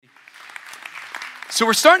So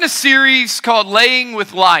we're starting a series called Laying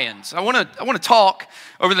with Lions. I want to talk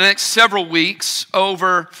over the next several weeks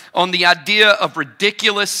on the idea of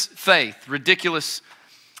ridiculous faith. Ridiculous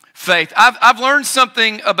faith. I've learned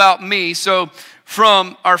something about me. So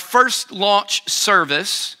from our first launch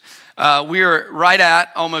service, we are right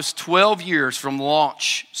at almost 12 years from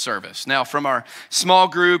launch service. Now, from our small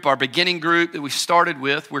group, our beginning group that we started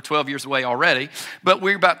with, we're 12 years away already, but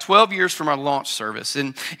we're about 12 years from our launch service.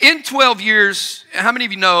 And in 12 years, how many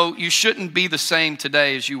of you know you shouldn't be the same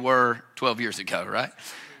today as you were 12 years ago, right?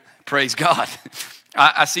 Praise God.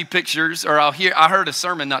 I see pictures, or I heard a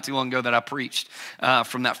sermon not too long ago that I preached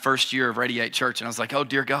from that first year of Radiate Church, and I was like, oh,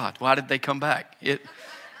 dear God, why did they come back?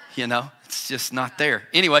 It's just not there.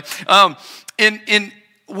 Anyway, and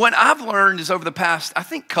what I've learned is over the past, I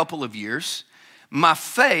think, couple of years, my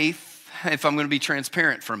faith, if I'm going to be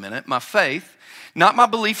transparent for a minute, my faith, not my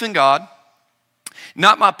belief in God,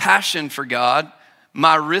 not my passion for God,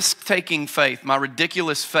 my risk-taking faith, my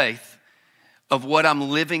ridiculous faith of what I'm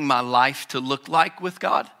living my life to look like with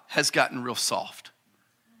God has gotten real soft.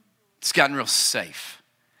 It's gotten real safe.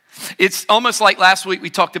 It's almost like last week we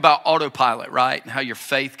talked about autopilot, right? And how your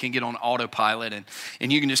faith can get on autopilot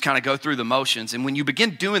and you can just kind of go through the motions. And when you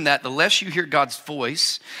begin doing that, the less you hear God's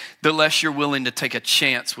voice, the less you're willing to take a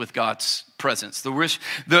chance with God's presence. The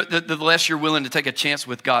less you're willing to take a chance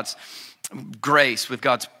with God's grace, with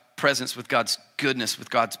God's presence, with God's goodness, with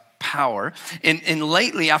God's power. And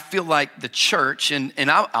lately I feel like the church, and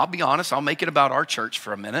I'll be honest, I'll make it about our church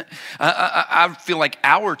for a minute. I feel like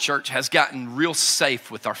our church has gotten real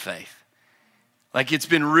safe with our faith. Like it's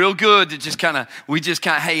been real good to just kind of,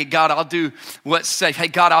 hey, God, I'll do what's safe. Hey,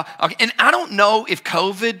 God, I'll. And I don't know if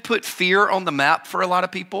COVID put fear on the map for a lot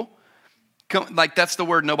of people. Like that's the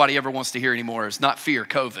word nobody ever wants to hear anymore. It's not fear,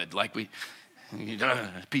 COVID. Like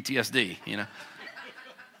PTSD,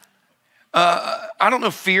 I don't know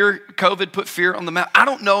if COVID put fear on the map. I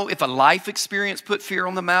don't know if a life experience put fear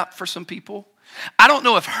on the map for some people. I don't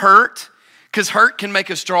know if hurt, because hurt can make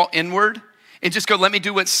us draw inward and just go, let me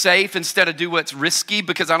do what's safe instead of do what's risky,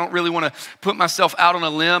 because I don't really want to put myself out on a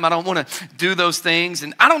limb. I don't want to do those things.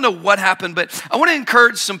 And I don't know what happened, but I want to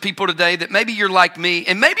encourage some people today that maybe you're like me,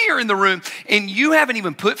 and maybe you're in the room and you haven't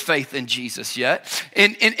even put faith in Jesus yet.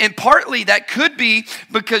 And partly that could be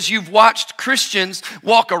because you've watched Christians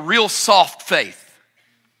walk a real soft faith.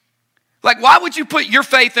 Like, why would you put your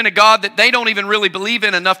faith in a God that they don't even really believe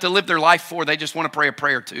in enough to live their life for? They just want to pray a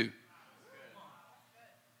prayer to.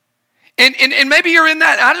 And maybe you're in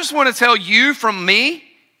that. I just want to tell you from me,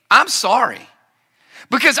 I'm sorry.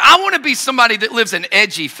 Because I want to be somebody that lives an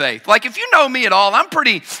edgy faith. Like if you know me at all, I'm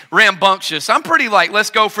pretty rambunctious. I'm pretty like,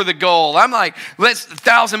 let's go for the goal. I'm like,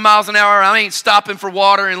 1,000 miles an hour. I ain't stopping for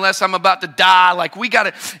water unless I'm about to die. Like we got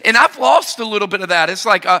to, and I've lost a little bit of that. It's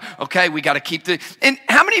like, okay, we got to keep and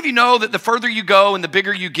how many of you know that the further you go and the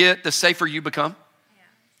bigger you get, the safer you become?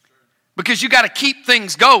 Because you got to keep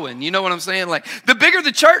things going. You know what I'm saying? Like the bigger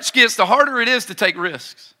the church gets, the harder it is to take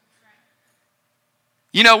risks.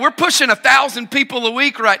 We're pushing 1,000 people a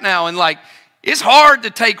week right now, and like it's hard to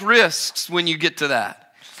take risks when you get to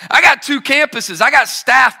that. I got 2 campuses. I got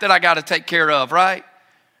staff that I got to take care of, right?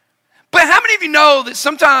 But how many of you know that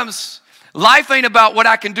sometimes life ain't about what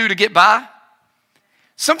I can do to get by?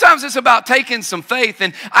 Sometimes it's about taking some faith,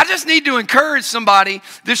 and I just need to encourage somebody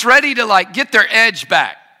that's ready to like get their edge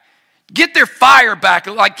back. Get their fire back.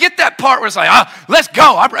 Like, get that part where it's like, let's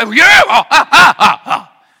go.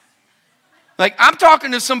 Like, I'm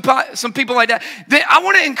talking to some people like that. I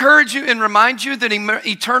want to encourage you and remind you that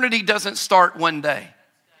eternity doesn't start one day.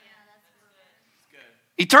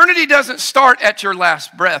 Eternity doesn't start at your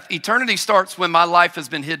last breath. Eternity starts when my life has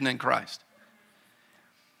been hidden in Christ.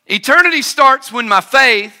 Eternity starts when my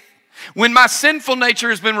faith, when my sinful nature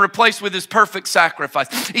has been replaced with his perfect sacrifice.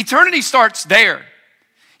 Eternity starts there.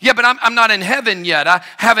 Yeah, but I'm not in heaven yet. I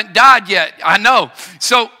haven't died yet. I know.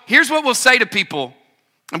 So here's what we'll say to people.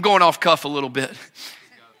 I'm going off cuff a little bit.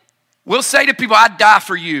 We'll say to people, I'd die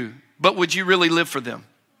for you, but would you really live for them?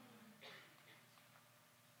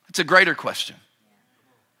 It's a greater question.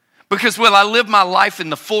 Because will I live my life in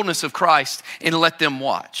the fullness of Christ and let them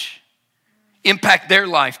watch? Impact their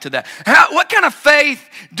life to that. What kind of faith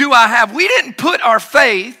do I have? We didn't put our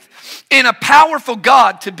faith in a powerful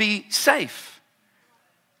God to be safe.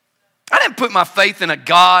 I didn't put my faith in a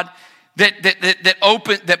God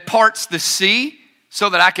that parts the sea so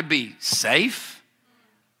that I could be safe.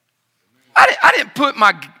 I didn't put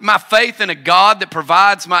my faith in a God that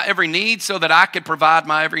provides my every need so that I could provide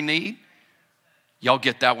my every need. Y'all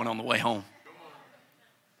get that one on the way home.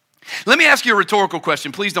 Let me ask you a rhetorical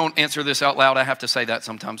question. Please don't answer this out loud. I have to say that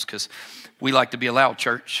sometimes because we like to be a loud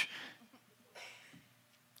church.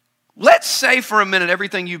 Let's say for a minute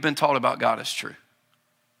everything you've been taught about God is true.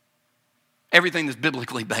 Everything that's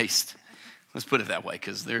biblically based. Let's put it that way,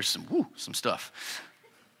 because there's some stuff.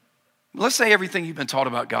 Let's say everything you've been taught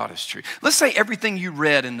about God is true. Let's say everything you've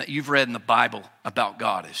read in the Bible about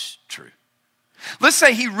God is true. Let's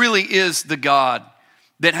say he really is the God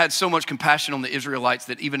that had so much compassion on the Israelites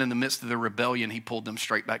that even in the midst of their rebellion, he pulled them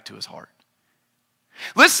straight back to his heart.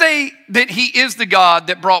 Let's say that he is the God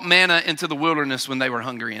that brought manna into the wilderness when they were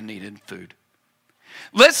hungry and needed food.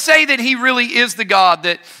 Let's say that he really is the God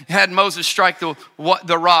that had Moses strike the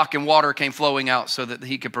rock and water came flowing out so that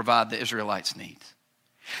he could provide the Israelites' needs.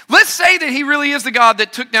 Let's say that he really is the God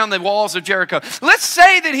that took down the walls of Jericho. Let's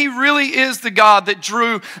say that he really is the God that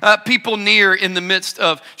drew people near in the midst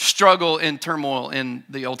of struggle and turmoil in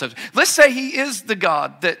the Old Testament. Let's say he is the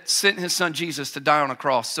God that sent his son Jesus to die on a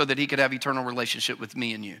cross so that he could have eternal relationship with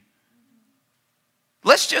me and you.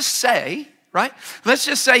 Let's just say, right? Let's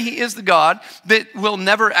just say he is the God that will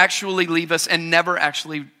never actually leave us and never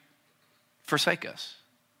actually forsake us.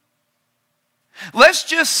 Let's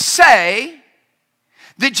just say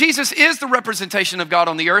that Jesus is the representation of God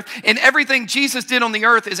on the earth, and everything Jesus did on the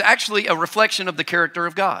earth is actually a reflection of the character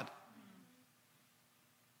of God.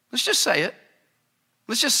 Let's just say it.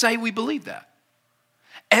 Let's just say we believe that.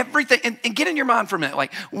 Everything, and get in your mind for a minute,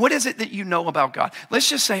 like, what is it that you know about God? Let's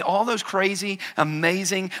just say all those crazy,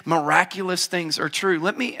 amazing, miraculous things are true.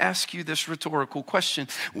 Let me ask you this rhetorical question.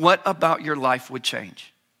 What about your life would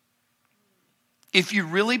change? If you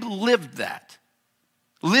really lived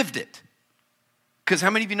it. Because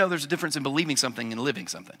how many of you know there's a difference in believing something and living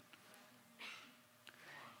something?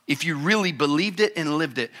 If you really believed it and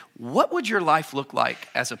lived it, what would your life look like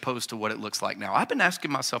as opposed to what it looks like now? I've been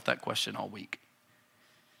asking myself that question all week.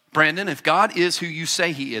 Brandon, if God is who you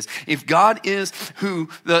say he is, if God is who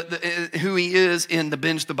he is in the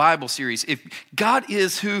Binge the Bible series, if God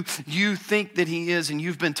is who you think that he is and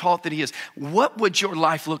you've been taught that he is, what would your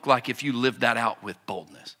life look like if you lived that out with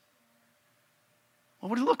boldness? What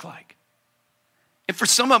would it look like? And for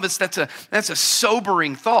some of us, that's a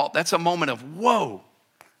sobering thought. That's a moment of, whoa,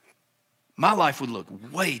 my life would look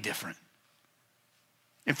way different.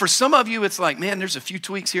 And for some of you, it's like, man, there's a few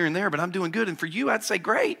tweaks here and there, but I'm doing good. And for you, I'd say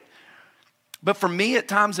great. But for me, at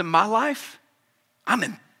times in my life, I'm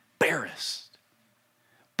embarrassed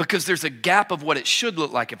because there's a gap of what it should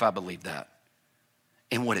look like if I believe that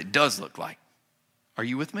and what it does look like. Are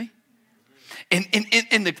you with me? And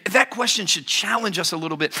that question should challenge us a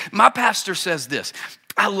little bit. My pastor says this.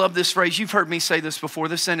 I love this phrase. You've heard me say this before.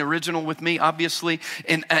 This ain't original with me, obviously,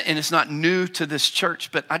 and it's not new to this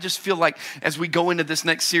church, but I just feel like as we go into this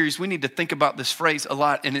next series, we need to think about this phrase a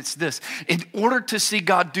lot, and it's this. In order to see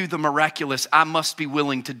God do the miraculous, I must be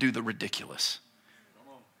willing to do the ridiculous.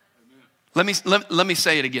 Let me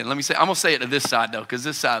say it again. I'm going to say it to this side, though, because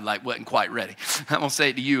this side wasn't quite ready. I'm going to say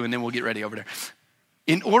it to you, and then we'll get ready over there.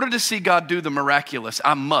 In order to see God do the miraculous,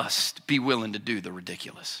 I must be willing to do the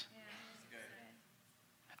ridiculous.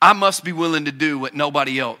 I must be willing to do what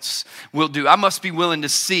nobody else will do. I must be willing to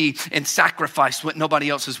see and sacrifice what nobody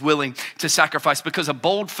else is willing to sacrifice, because a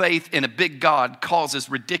bold faith in a big God causes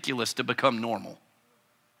ridiculous to become normal.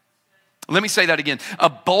 Let me say that again. A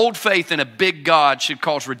bold faith in a big God should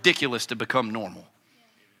cause ridiculous to become normal.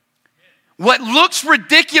 What looks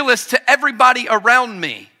ridiculous to everybody around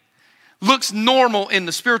me looks normal in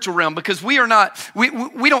the spiritual realm, because we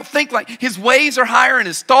don't think like his ways are higher and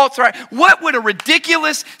his thoughts are higher. What would a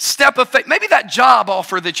ridiculous step of faith, maybe that job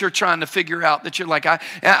offer that you're trying to figure out, that you're like,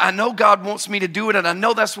 I know God wants me to do it and I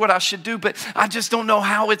know that's what I should do, but I just don't know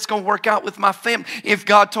how it's going to work out with my family. If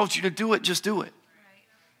God told you to do it, just do it.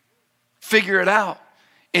 Figure it out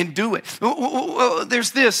and do it.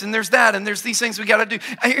 There's this and there's that and there's these things we got to do.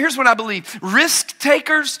 Here's what I believe. Risk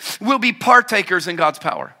takers will be partakers in God's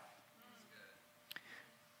power.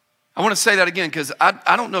 I want to say that again because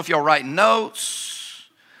I don't know if y'all writing notes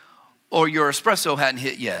or your espresso hadn't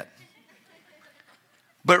hit yet.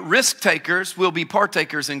 But risk takers will be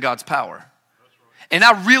partakers in God's power. And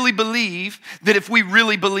I really believe that if we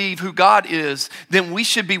really believe who God is, then we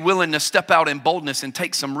should be willing to step out in boldness and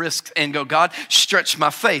take some risks and go, God, stretch my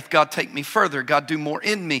faith. God, take me further. God, do more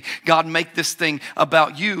in me. God, make this thing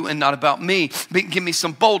about you and not about me. Give me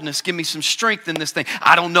some boldness. Give me some strength in this thing.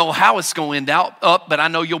 I don't know how it's going to end up, but I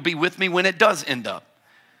know you'll be with me when it does end up.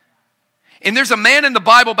 And there's a man in the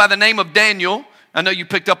Bible by the name of Daniel. I know you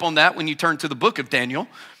picked up on that when you turned to the book of Daniel.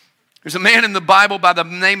 There's a man in the Bible by the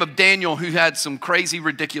name of Daniel who had some crazy,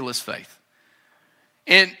 ridiculous faith.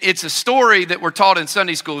 And it's a story that we're taught in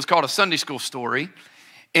Sunday school. It's called a Sunday school story.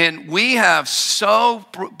 And we have so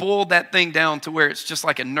boiled that thing down to where it's just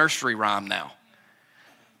like a nursery rhyme now.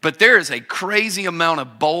 But there is a crazy amount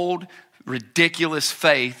of bold, ridiculous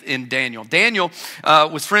faith in Daniel. Daniel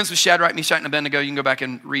was friends with Shadrach, Meshach, and Abednego. You can go back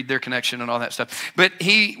and read their connection and all that stuff. But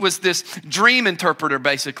he was this dream interpreter,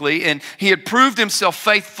 basically, and he had proved himself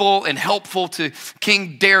faithful and helpful to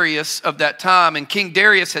King Darius of that time. And King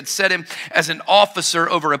Darius had set him as an officer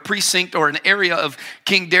over a precinct or an area of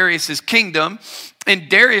King Darius's kingdom. And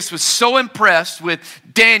Darius was so impressed with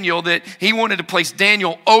Daniel that he wanted to place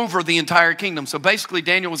Daniel over the entire kingdom. So basically,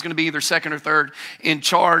 Daniel was going to be either second or third in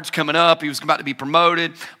charge coming up. He was about to be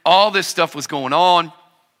promoted. All this stuff was going on.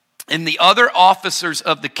 And the other officers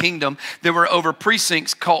of the kingdom that were over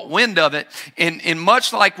precincts caught wind of it. And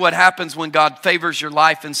much like what happens when God favors your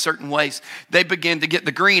life in certain ways, they begin to get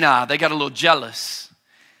the green eye. They got a little jealous.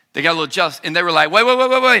 And they were like,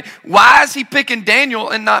 wait. Why is he picking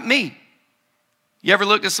Daniel and not me? You ever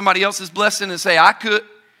look at somebody else's blessing and say, I could,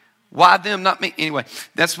 why them, not me? Anyway,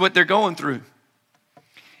 that's what they're going through.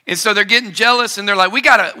 And so they're getting jealous and they're like, we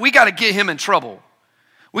gotta get him in trouble.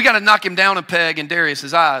 We gotta knock him down a peg in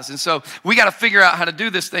Darius's eyes. And so we gotta figure out how to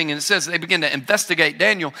do this thing. And it says they begin to investigate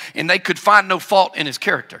Daniel and they could find no fault in his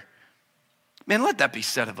character. Man, let that be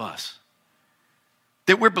said of us.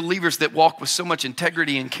 That we're believers that walk with so much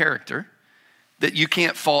integrity and character that you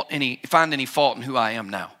can't find any fault in who I am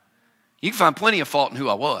now. You can find plenty of fault in who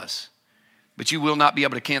I was, but you will not be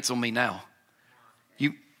able to cancel me now.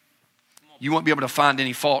 You won't be able to find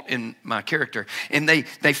any fault in my character. And they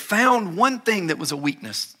found one thing that was a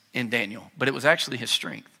weakness in Daniel, but it was actually his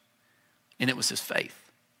strength, and it was his faith.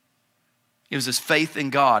 It was his faith in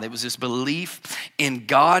God. It was his belief in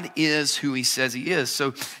God is who he says he is.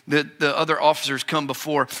 So the other officers come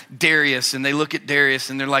before Darius and they look at Darius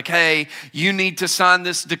and they're like, hey, you need to sign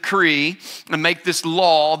this decree and make this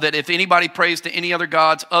law that if anybody prays to any other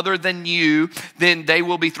gods other than you, then they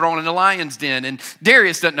will be thrown in the lion's den. And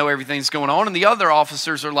Darius doesn't know everything that's going on. And the other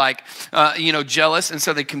officers are like, jealous. And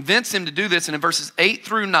so they convince him to do this. And in verses 8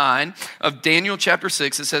 through 9 of Daniel chapter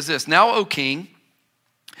 6, it says this, now, O king,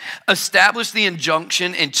 establish the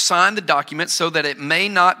injunction and sign the document so that it may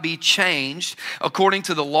not be changed according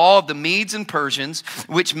to the law of the Medes and Persians,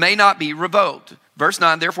 which may not be revoked. Verse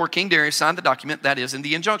 9, therefore King Darius signed the document, that is in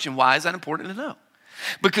the injunction. Why is that important to know?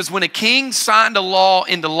 Because when a king signed a law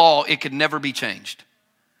into law, it could never be changed.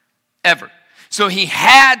 Ever. So he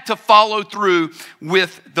had to follow through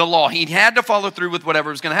with the law. He had to follow through with whatever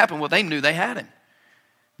was going to happen. Well, they knew they had him.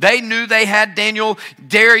 They knew they had Daniel.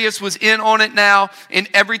 Darius was in on it now, and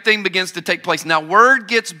everything begins to take place. Now, word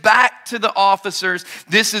gets back to the officers.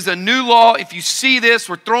 This is a new law. If you see this,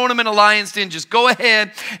 we're throwing them in a lion's den. Just go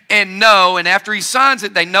ahead and know. And after he signs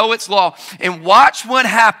it, they know it's law. And watch what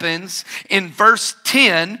happens in verse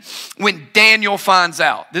 10 when Daniel finds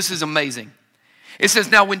out. This is amazing. It says,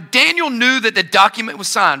 now when Daniel knew that the document was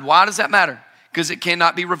signed, why does that matter? Because it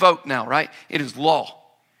cannot be revoked now, right? It is law.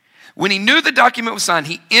 When he knew the document was signed,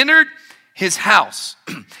 he entered his house.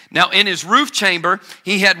 Now, in his roof chamber,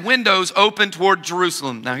 he had windows open toward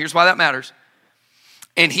Jerusalem. Now, here's why that matters.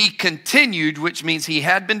 And he continued, which means he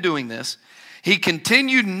had been doing this, he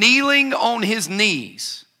continued kneeling on his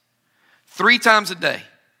knees 3 times a day,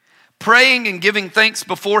 praying and giving thanks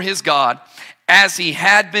before his God as he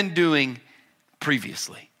had been doing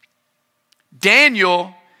previously.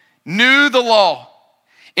 Daniel knew the law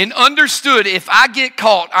and understood if I get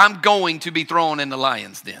caught, I'm going to be thrown in the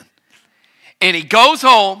lion's den. And he goes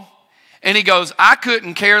home and he goes, I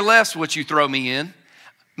couldn't care less what you throw me in.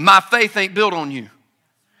 My faith ain't built on you.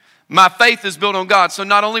 My faith is built on God. So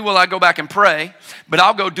not only will I go back and pray, but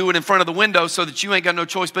I'll go do it in front of the window so that you ain't got no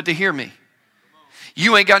choice but to hear me.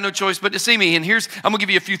 You ain't got no choice but to see me. And I'm going to give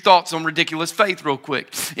you a few thoughts on ridiculous faith real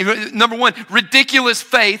quick. Number 1, ridiculous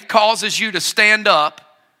faith causes you to stand up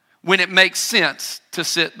when it makes sense to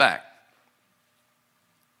sit back.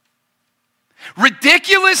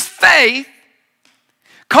 Ridiculous faith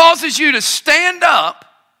causes you to stand up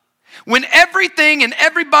when everything and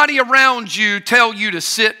everybody around you tell you to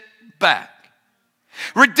sit back.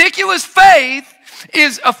 Ridiculous faith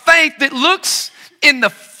is a faith that looks in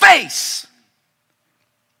the face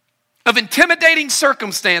of intimidating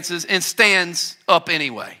circumstances and stands up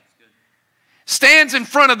anyway. Stands in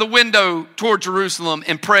front of the window toward Jerusalem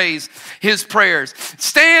and prays his prayers.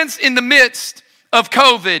 Stands in the midst of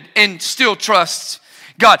COVID and still trusts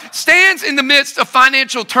God. Stands in the midst of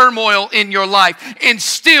financial turmoil in your life and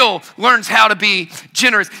still learns how to be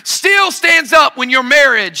generous. Still stands up when your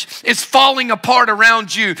marriage is falling apart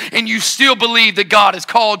around you and you still believe that God has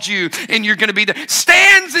called you and you're going to be there.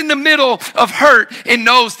 Stands in the middle of hurt and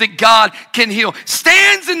knows that God can heal.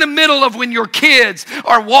 Stands in the middle of when your kids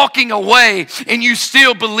are walking away and you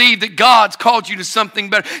still believe that God's called you to something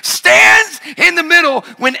better. Stands in the middle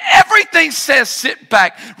when everything says sit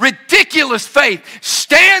back. Ridiculous faith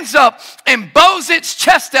stands up and bows its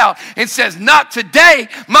chest out and says, not today.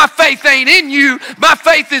 My faith ain't in you. My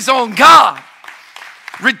faith is on God.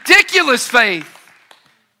 Ridiculous faith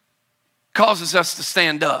causes us to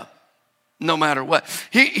stand up no matter what.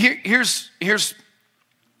 Here's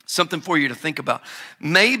something for you to think about.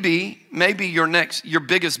 Maybe your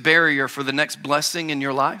biggest barrier for the next blessing in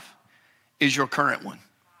your life is your current one.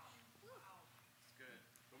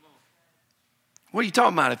 What are you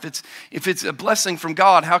talking about? If it's a blessing from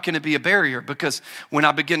God, how can it be a barrier? Because when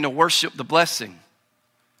I begin to worship the blessing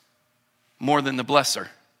more than the blesser,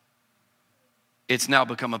 it's now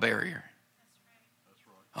become a barrier.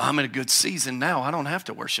 I'm in a good season now. I don't have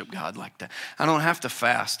to worship God like that. I don't have to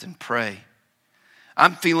fast and pray.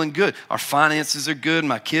 I'm feeling good. Our finances are good.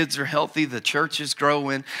 My kids are healthy. The church is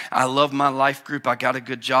growing. I love my life group. I got a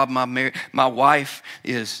good job. My wife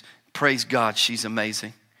is, praise God, she's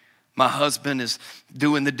amazing. My husband is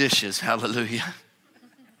doing the dishes. Hallelujah.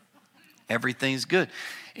 Everything's good.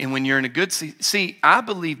 And when you're in a good season, see, I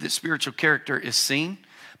believe that spiritual character is seen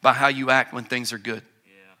by how you act when things are good.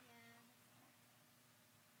 Yeah.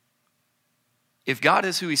 If God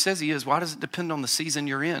is who he says he is, why does it depend on the season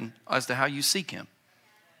you're in as to how you seek him?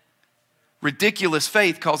 Ridiculous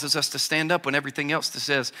faith causes us to stand up when everything else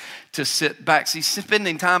says to sit back. See,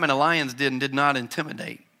 spending time in a lion's den did not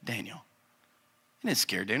intimidate Daniel. He didn't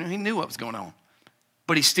scare Daniel. He knew what was going on.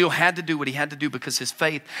 But he still had to do what he had to do because his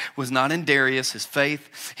faith was not in Darius.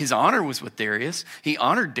 His honor was with Darius. He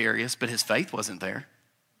honored Darius, but his faith wasn't there.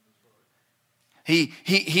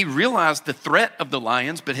 He realized the threat of the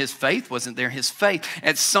lions, but his faith wasn't there. His faith,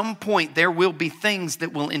 at some point, there will be things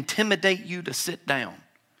that will intimidate you to sit down.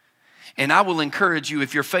 And I will encourage you,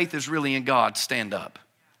 if your faith is really in God, stand up.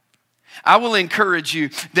 I will encourage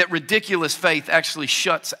you that ridiculous faith actually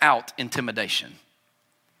shuts out intimidation.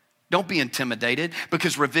 Don't be intimidated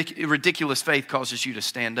because ridiculous faith causes you to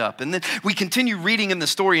stand up. And then we continue reading in the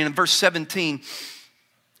story, and in verse 17,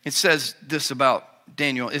 it says this about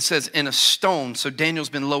Daniel. It says, in a stone. So Daniel's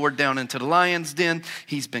been lowered down into the lion's den.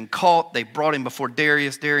 He's been caught. They brought him before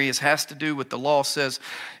Darius. Darius has to do what the law says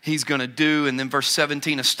he's going to do. And then verse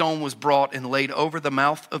 17, a stone was brought and laid over the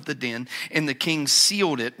mouth of the den. And the king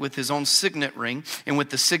sealed it with his own signet ring and with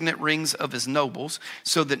the signet rings of his nobles,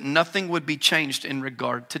 so that nothing would be changed in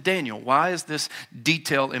regard to Daniel. Why is this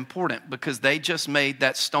detail important? Because they just made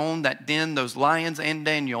that stone, that den, those lions and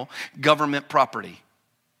Daniel government property.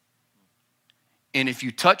 And if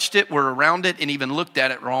you touched it, were around it, and even looked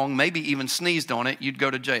at it wrong, maybe even sneezed on it, you'd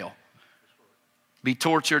go to jail. Be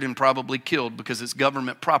tortured and probably killed because it's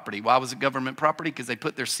government property. Why was it government property? Because they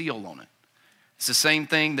put their seal on it. It's the same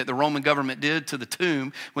thing that the Roman government did to the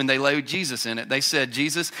tomb when they laid Jesus in it. They said,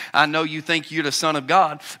 Jesus, I know you think you're the Son of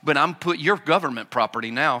God, but I'm put your government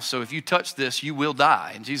property now. So if you touch this, you will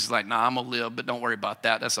die. And Jesus is like, nah, I'm going to live, but don't worry about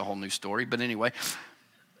that. That's a whole new story. But anyway,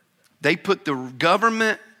 they put the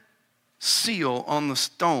government seal on the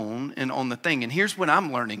stone and on the thing. And here's what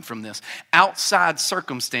I'm learning from this. Outside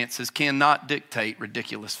circumstances cannot dictate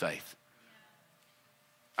ridiculous faith.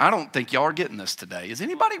 I don't think y'all are getting this today. Is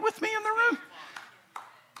anybody with me in the room?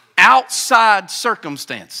 Outside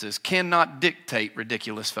circumstances cannot dictate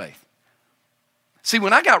ridiculous faith. See,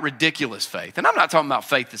 when I got ridiculous faith, and I'm not talking about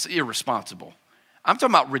faith that's irresponsible. I'm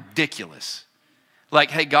talking about ridiculous. Like,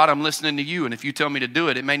 hey, God, I'm listening to you, and if you tell me to do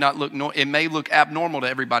it, it may look abnormal to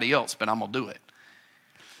everybody else, but I'm going to do it.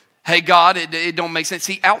 Hey, God, it don't make sense.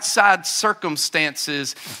 See, outside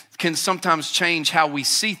circumstances can sometimes change how we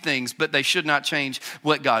see things, but they should not change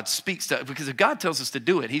what God speaks to us. Because if God tells us to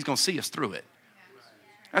do it, he's going to see us through it.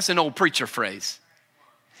 That's an old preacher phrase.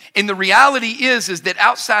 And the reality is that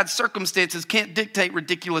outside circumstances can't dictate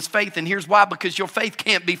ridiculous faith, and here's why. Because your faith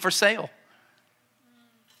can't be for sale.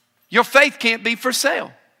 Your faith can't be for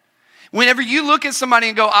sale. Whenever you look at somebody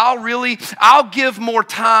and go, I'll give more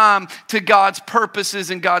time to God's purposes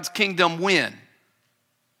and God's kingdom when?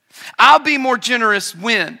 I'll be more generous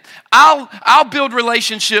when? I'll build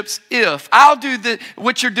relationships if.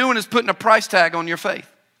 What you're doing is putting a price tag on your faith.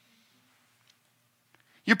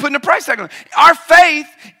 You're putting a price tag on it. Our faith,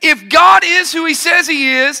 if God is who he says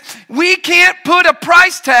he is, we can't put a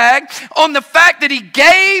price tag on the fact that he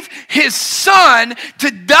gave his son to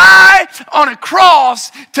die on a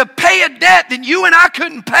cross to pay a debt that you and I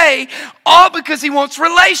couldn't pay, all because he wants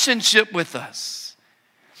relationship with us.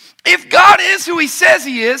 If God is who he says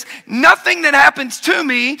he is, nothing that happens to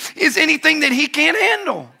me is anything that he can't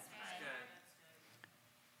handle.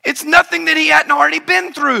 It's nothing that he hadn't already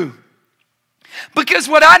been through. Because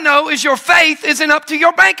what I know is your faith isn't up to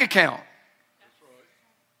your bank account.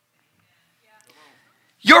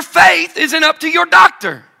 Your faith isn't up to your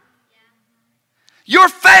doctor. Your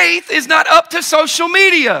faith is not up to social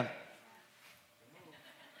media.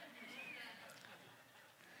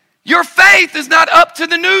 Your faith is not up to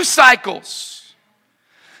the news cycles.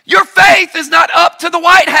 Your faith is not up to the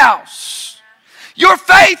White House. Your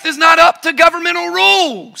faith is not up to governmental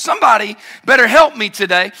rule. Somebody better help me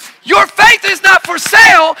today. Your faith is not for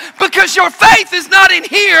sale because your faith is not in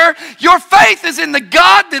here. Your faith is in the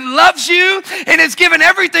God that loves you and has given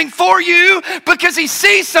everything for you because he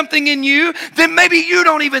sees something in you that maybe you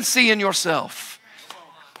don't even see in yourself.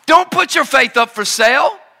 Don't put your faith up for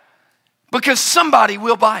sale because somebody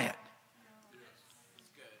will buy it.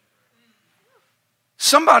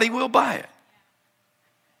 Somebody will buy it.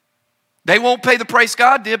 They won't pay the price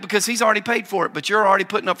God did because he's already paid for it, but you're already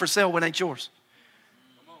putting up for sale what ain't yours.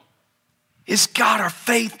 It's God. Our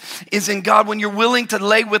faith is in God. When you're willing to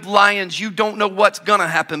lay with lions, you don't know what's going to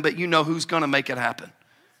happen, but you know who's going to make it happen.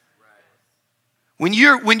 When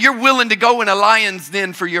you're willing to go in a lion's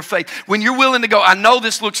den for your faith, when you're willing to go, I know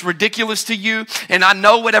this looks ridiculous to you, and I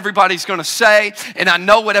know what everybody's going to say, and I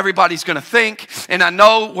know what everybody's going to think, and I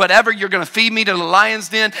know whatever you're going to feed me to the lion's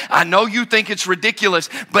den, I know you think it's ridiculous,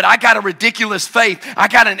 but I got a ridiculous faith. I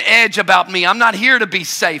got an edge about me. I'm not here to be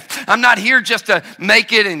safe. I'm not here just to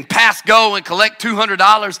make it and pass go and collect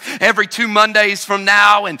 $200 every 2 Mondays from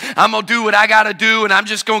now, and I'm going to do what I got to do, and I'm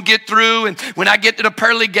just going to get through, and when I get to the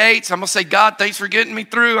pearly gates, I'm going to say, God, thanks for getting me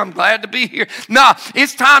through. I'm glad to be here. No,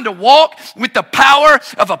 it's time to walk with the power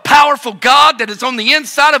of a powerful God that is on the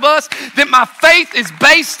inside of us, that my faith is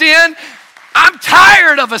based in. I'm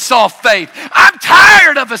tired of a soft faith. I'm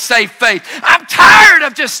tired of a safe faith. I'm tired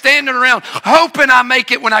of just standing around hoping I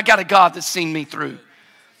make it when I got a God that's seen me through.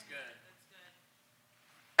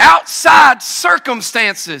 Outside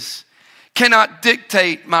circumstances cannot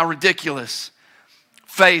dictate my ridiculous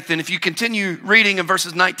faith. And if you continue reading in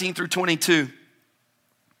verses 19 through 22,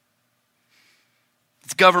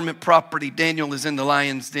 it's government property. Daniel is in the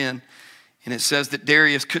lion's den. And it says that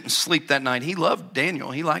Darius couldn't sleep that night. He loved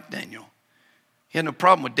Daniel. He liked Daniel. He had no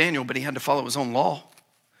problem with Daniel, but he had to follow his own law.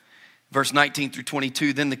 Verse 19 through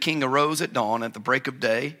 22, then the king arose at dawn at the break of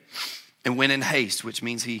day and went in haste, which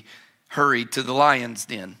means he hurried to the lion's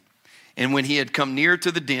den. And when he had come near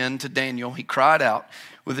to the den to Daniel, he cried out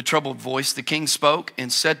with a troubled voice. The king spoke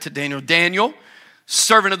and said to Daniel, Daniel,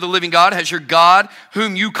 servant of the living God, has your God,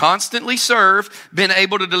 whom you constantly serve, been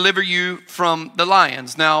able to deliver you from the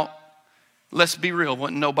lions? Now, let's be real.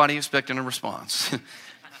 Wasn't nobody expecting a response.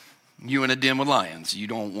 You in a den with lions. You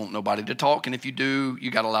don't want nobody to talk, and if you do,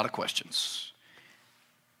 you got a lot of questions.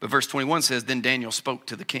 But verse 21 says, then Daniel spoke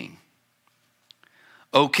to the king.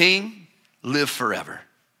 O king, live forever.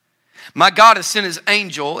 My God has sent his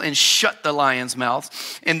angel and shut the lions'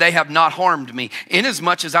 mouths, and they have not harmed me,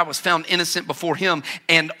 inasmuch as I was found innocent before him,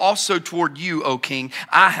 and also toward you, O king,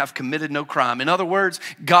 I have committed no crime. In other words,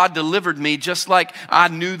 God delivered me just like I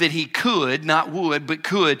knew that he could, not would, but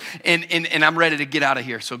could, and I'm ready to get out of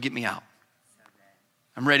here, so get me out.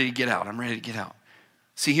 I'm ready to get out. I'm ready to get out.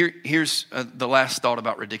 See, here's the last thought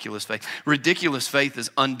about ridiculous faith. Ridiculous faith is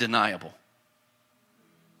undeniable.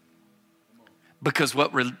 Because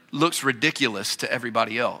what looks ridiculous to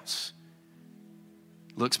everybody else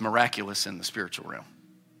looks miraculous in the spiritual realm.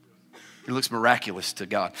 It looks miraculous to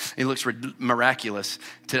God. It looks miraculous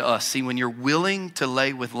to us. See, when you're willing to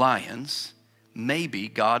lay with lions, maybe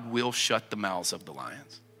God will shut the mouths of the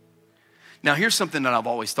lions. Now, here's something that I've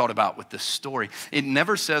always thought about with this story. It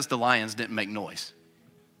never says the lions didn't make noise.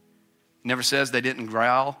 It never says they didn't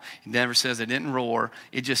growl. It never says they didn't roar.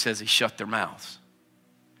 It just says he shut their mouths.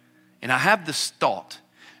 And I have this thought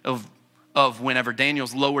of whenever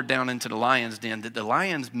Daniel's lowered down into the lion's den, that the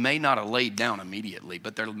lions may not have laid down immediately,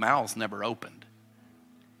 but their mouths never opened.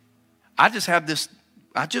 I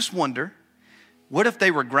just wonder, what if they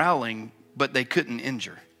were growling, but they couldn't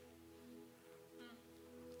injure?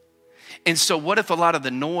 And so what if a lot of the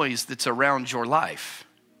noise that's around your life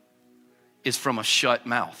is from a shut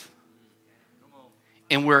mouth?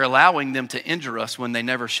 And we're allowing them to injure us when they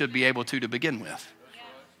never should be able to begin with.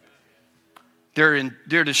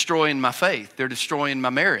 They're destroying my faith. They're destroying my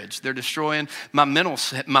marriage. They're destroying my mental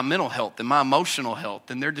health and my emotional health.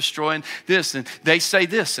 And they're destroying this. And they say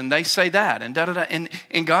this and they say that. And da-da-da.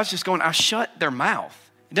 And God's just going, I shut their mouth.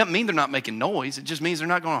 It doesn't mean they're not making noise. It just means they're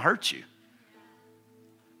not going to hurt you.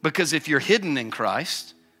 Because if you're hidden in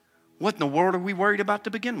Christ, what in the world are we worried about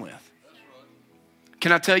to begin with?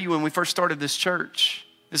 Can I tell you, when we first started this church,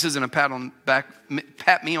 this isn't a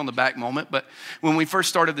pat me on the back moment, but when we first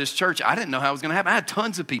started this church, I didn't know how it was going to happen. I had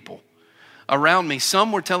tons of people around me.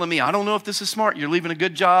 Some were telling me, I don't know if this is smart. You're leaving a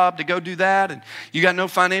good job to go do that, and you got no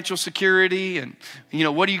financial security, and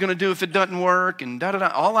what are you going to do if it doesn't work, and da-da-da.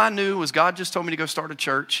 All I knew was God just told me to go start a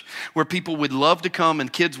church where people would love to come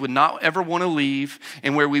and kids would not ever want to leave,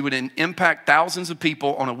 and where we would impact thousands of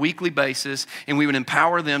people on a weekly basis, and we would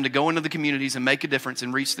empower them to go into the communities and make a difference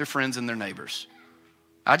and reach their friends and their neighbors.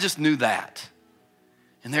 I just knew that.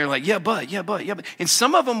 And they're like, yeah, but. And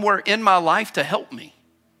some of them were in my life to help me.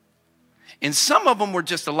 And some of them were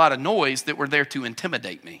just a lot of noise that were there to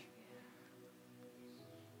intimidate me.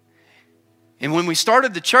 And when we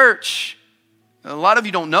started the church, a lot of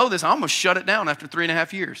you don't know this, I almost shut it down after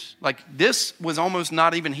 3.5 years. Like, this was almost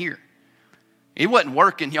not even here. It wasn't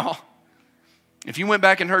working, y'all. If you went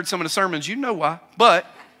back and heard some of the sermons, you know why. But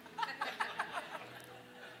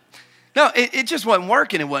no, it just wasn't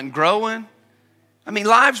working. It wasn't growing. I mean,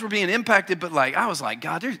 lives were being impacted, but I was like,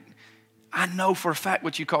 God, I know for a fact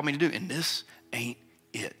what you called me to do, and this ain't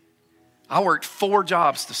it. I worked 4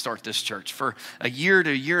 jobs to start this church for a year to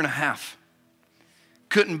a year and a half.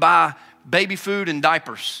 Couldn't buy baby food and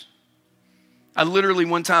diapers. I literally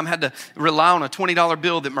one time had to rely on a $20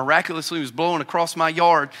 bill that miraculously was blowing across my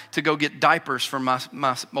yard to go get diapers for my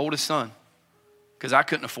oldest son, because I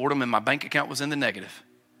couldn't afford them and my bank account was in the negative.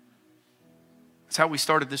 That's how we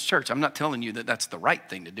started this church. I'm not telling you that that's the right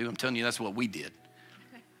thing to do. I'm telling you that's what we did.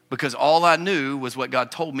 Because all I knew was what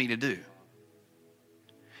God told me to do.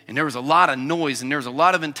 And there was a lot of noise and there was a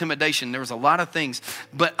lot of intimidation. There was a lot of things.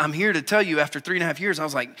 But I'm here to tell you, after 3.5 years,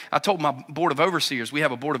 I told my board of overseers, we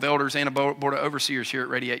have a board of elders and a board of overseers here at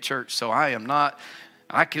Radiate Church. So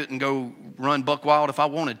I couldn't go run buck wild if I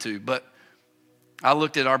wanted to. But I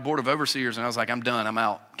looked at our board of overseers and I was like, I'm done. I'm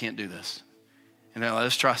out. Can't do this. And they're like,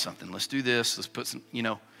 let's try something. Let's do this. Let's put some,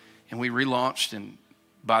 and we relaunched. And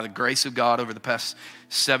by the grace of God, over the past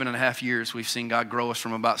 7.5 years, we've seen God grow us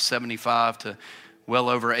from about 75 to well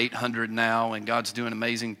over 800 now. And God's doing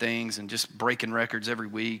amazing things and just breaking records every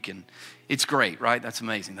week. And it's great, right? That's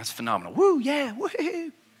amazing. That's phenomenal. Woo, yeah,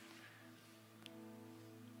 woo.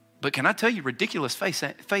 But can I tell you, ridiculous faith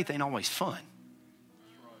ain't always fun.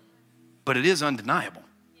 But it is undeniable.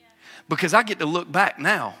 Because I get to look back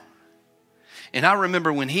now. And I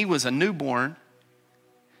remember when he was a newborn,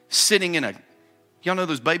 sitting in y'all know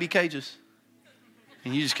those baby cages?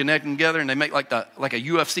 And you just connect them together and they make like a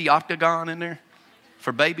UFC octagon in there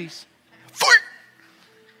for babies.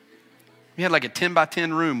 We had like a 10 by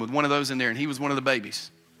 10 room with one of those in there, and he was one of the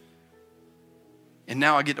babies. And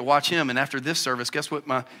now I get to watch him, and after this service, guess what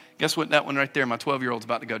that one right there, my 12-year-old's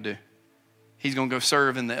about to go do? He's going to go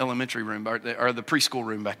serve in the elementary room or the preschool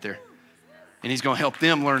room back there. And he's going to help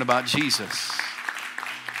them learn about Jesus.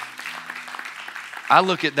 I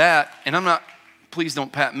look at that, and please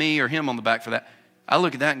don't pat me or him on the back for that. I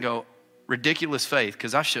look at that and go, ridiculous faith,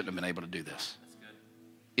 because I shouldn't have been able to do this,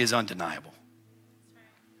 is undeniable.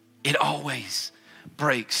 It always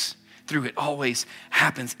breaks through. It always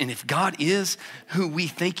happens. And if God is who we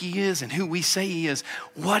think he is and who we say he is,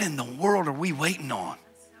 what in the world are we waiting on?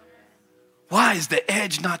 Why is the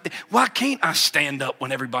edge not there? Why can't I stand up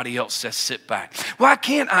when everybody else says sit back? Why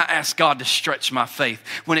can't I ask God to stretch my faith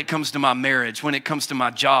when it comes to my marriage, when it comes to my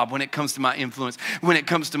job, when it comes to my influence, when it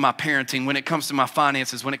comes to my parenting, when it comes to my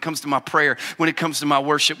finances, when it comes to my prayer, when it comes to my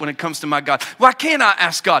worship, when it comes to my God? Why can't I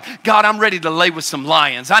ask God, I'm ready to lay with some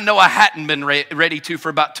lions. I know I hadn't been ready to for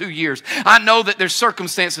about 2 years. I know that there's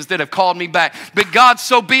circumstances that have called me back. But God,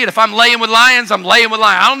 so be it. If I'm laying with lions, I'm laying with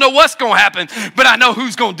lions. I don't know what's going to happen, but I know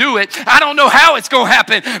who's going to do it. I don't know how it's going to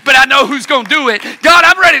happen, but I know who's going to do it. God,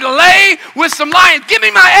 I'm ready to lay with some lions. Give me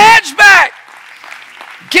my edge back.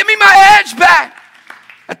 Give me my edge back.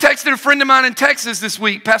 I texted a friend of mine in Texas this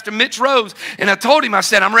week, Pastor Mitch Rose, and I told him, I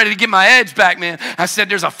said, I'm ready to get my edge back, man. I said,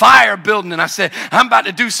 there's a fire building, and I said, I'm about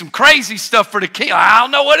to do some crazy stuff for the king. I don't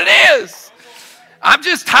know what it is. I'm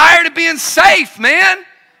just tired of being safe, man.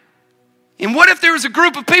 And what if there was a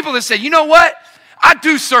group of people that said, you know what? I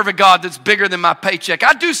do serve a God that's bigger than my paycheck.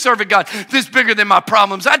 I do serve a God that's bigger than my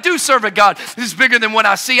problems. I do serve a God that's bigger than what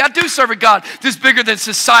I see. I do serve a God that's bigger than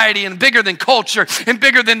society and bigger than culture and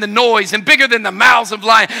bigger than the noise and bigger than the mouths of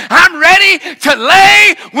lions. I'm ready to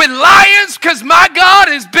lay with lions because my God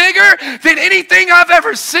is bigger than anything I've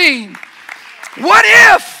ever seen. What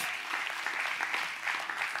if?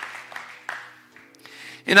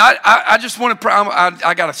 And I just want to pray.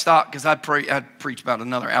 I got to stop because I'd preach about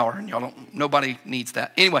another hour, and nobody needs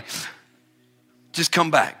that. Anyway, just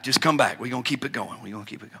come back. Just come back. We're going to keep it going. We're going to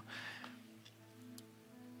keep it going.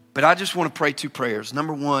 But I just want to pray two prayers.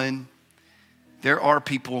 Number one, there are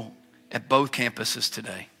people at both campuses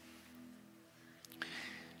today,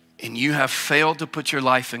 and you have failed to put your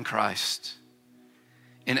life in Christ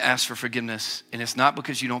and ask for forgiveness. And it's not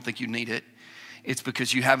because you don't think you need it. It's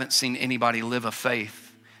because you haven't seen anybody live a faith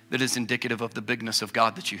that is indicative of the bigness of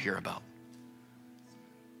God that you hear about.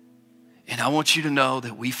 And I want you to know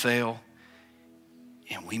that we fail,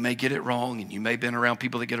 and we may get it wrong, and you may have been around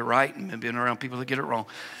people that get it right and may have been around people that get it wrong.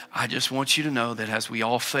 I just want you to know that as we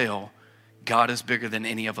all fail, God is bigger than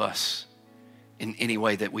any of us in any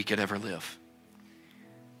way that we could ever live.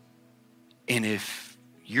 And if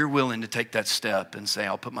you're willing to take that step and say,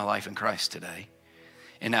 I'll put my life in Christ today,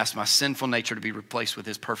 and ask my sinful nature to be replaced with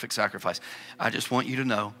his perfect sacrifice, I just want you to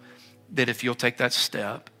know that if you'll take that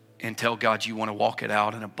step and tell God you want to walk it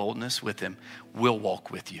out in a boldness with him, we'll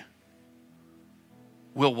walk with you.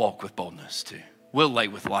 We'll walk with boldness too. We'll lay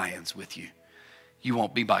with lions with you. You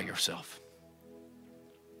won't be by yourself.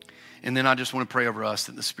 And then I just want to pray over us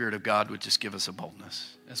that the Spirit of God would just give us a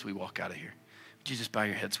boldness as we walk out of here. Would you just bow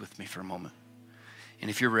your heads with me for a moment?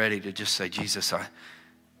 And if you're ready to just say, Jesus,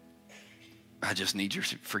 I just need your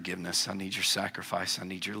forgiveness. I need your sacrifice. I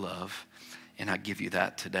need your love. And I give you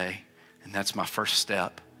that today. And that's my first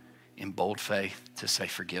step in bold faith to say,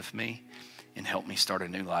 forgive me and help me start a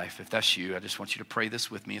new life. If that's you, I just want you to pray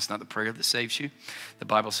this with me. It's not the prayer that saves you. The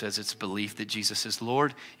Bible says it's belief that Jesus is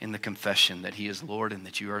Lord and the confession that he is Lord and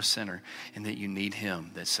that you are a sinner and that you need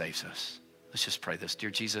him that saves us. Let's just pray this.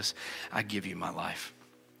 Dear Jesus, I give you my life.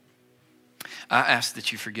 I ask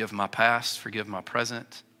that you forgive my past, forgive my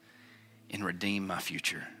present, and redeem my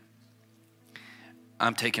future.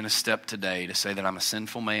 I'm taking a step today to say that I'm a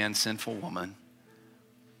sinful man, sinful woman,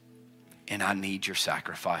 and I need your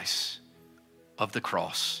sacrifice of the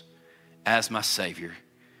cross as my Savior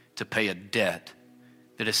to pay a debt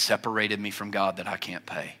that has separated me from God that I can't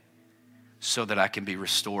pay so that I can be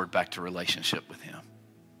restored back to relationship with him.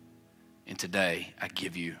 And today, I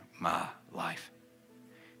give you my life.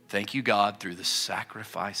 Thank you, God, through the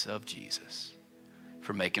sacrifice of Jesus,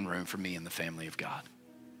 for making room for me in the family of God.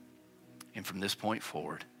 And from this point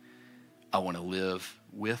forward, I want to live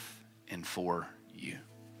with and for you.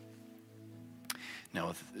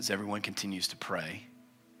 Now, as everyone continues to pray,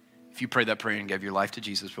 if you prayed that prayer and gave your life to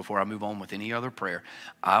Jesus, before I move on with any other prayer,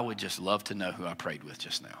 I would just love to know who I prayed with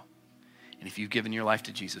just now. And if you've given your life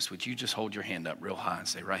to Jesus, would you just hold your hand up real high and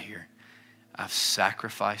say, right here, I've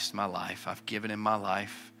sacrificed my life. I've given him my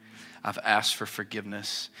life. I've asked for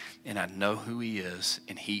forgiveness, and I know who he is,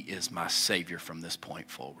 and he is my Savior from this point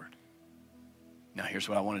forward. Now, here's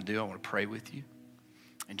what I want to do. I want to pray with you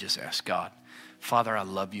and just ask God, Father, I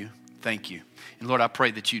love you. Thank you. And Lord, I pray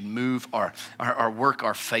that you'd move our work,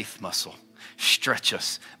 our faith muscle, stretch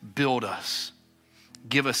us, build us.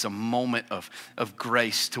 Give us a moment of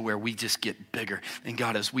grace to where we just get bigger. And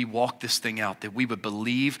God, as we walk this thing out, that we would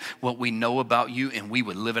believe what we know about you and we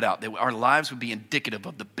would live it out. That our lives would be indicative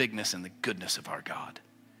of the bigness and the goodness of our God.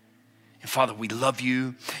 And Father, we love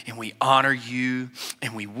you and we honor you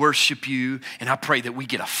and we worship you. And I pray that we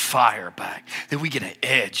get a fire back, that we get an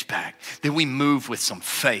edge back, that we move with some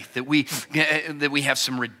faith, that we have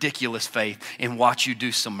some ridiculous faith and watch you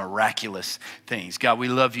do some miraculous things. God, we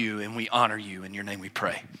love you and we honor you. In your name we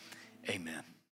pray. Amen.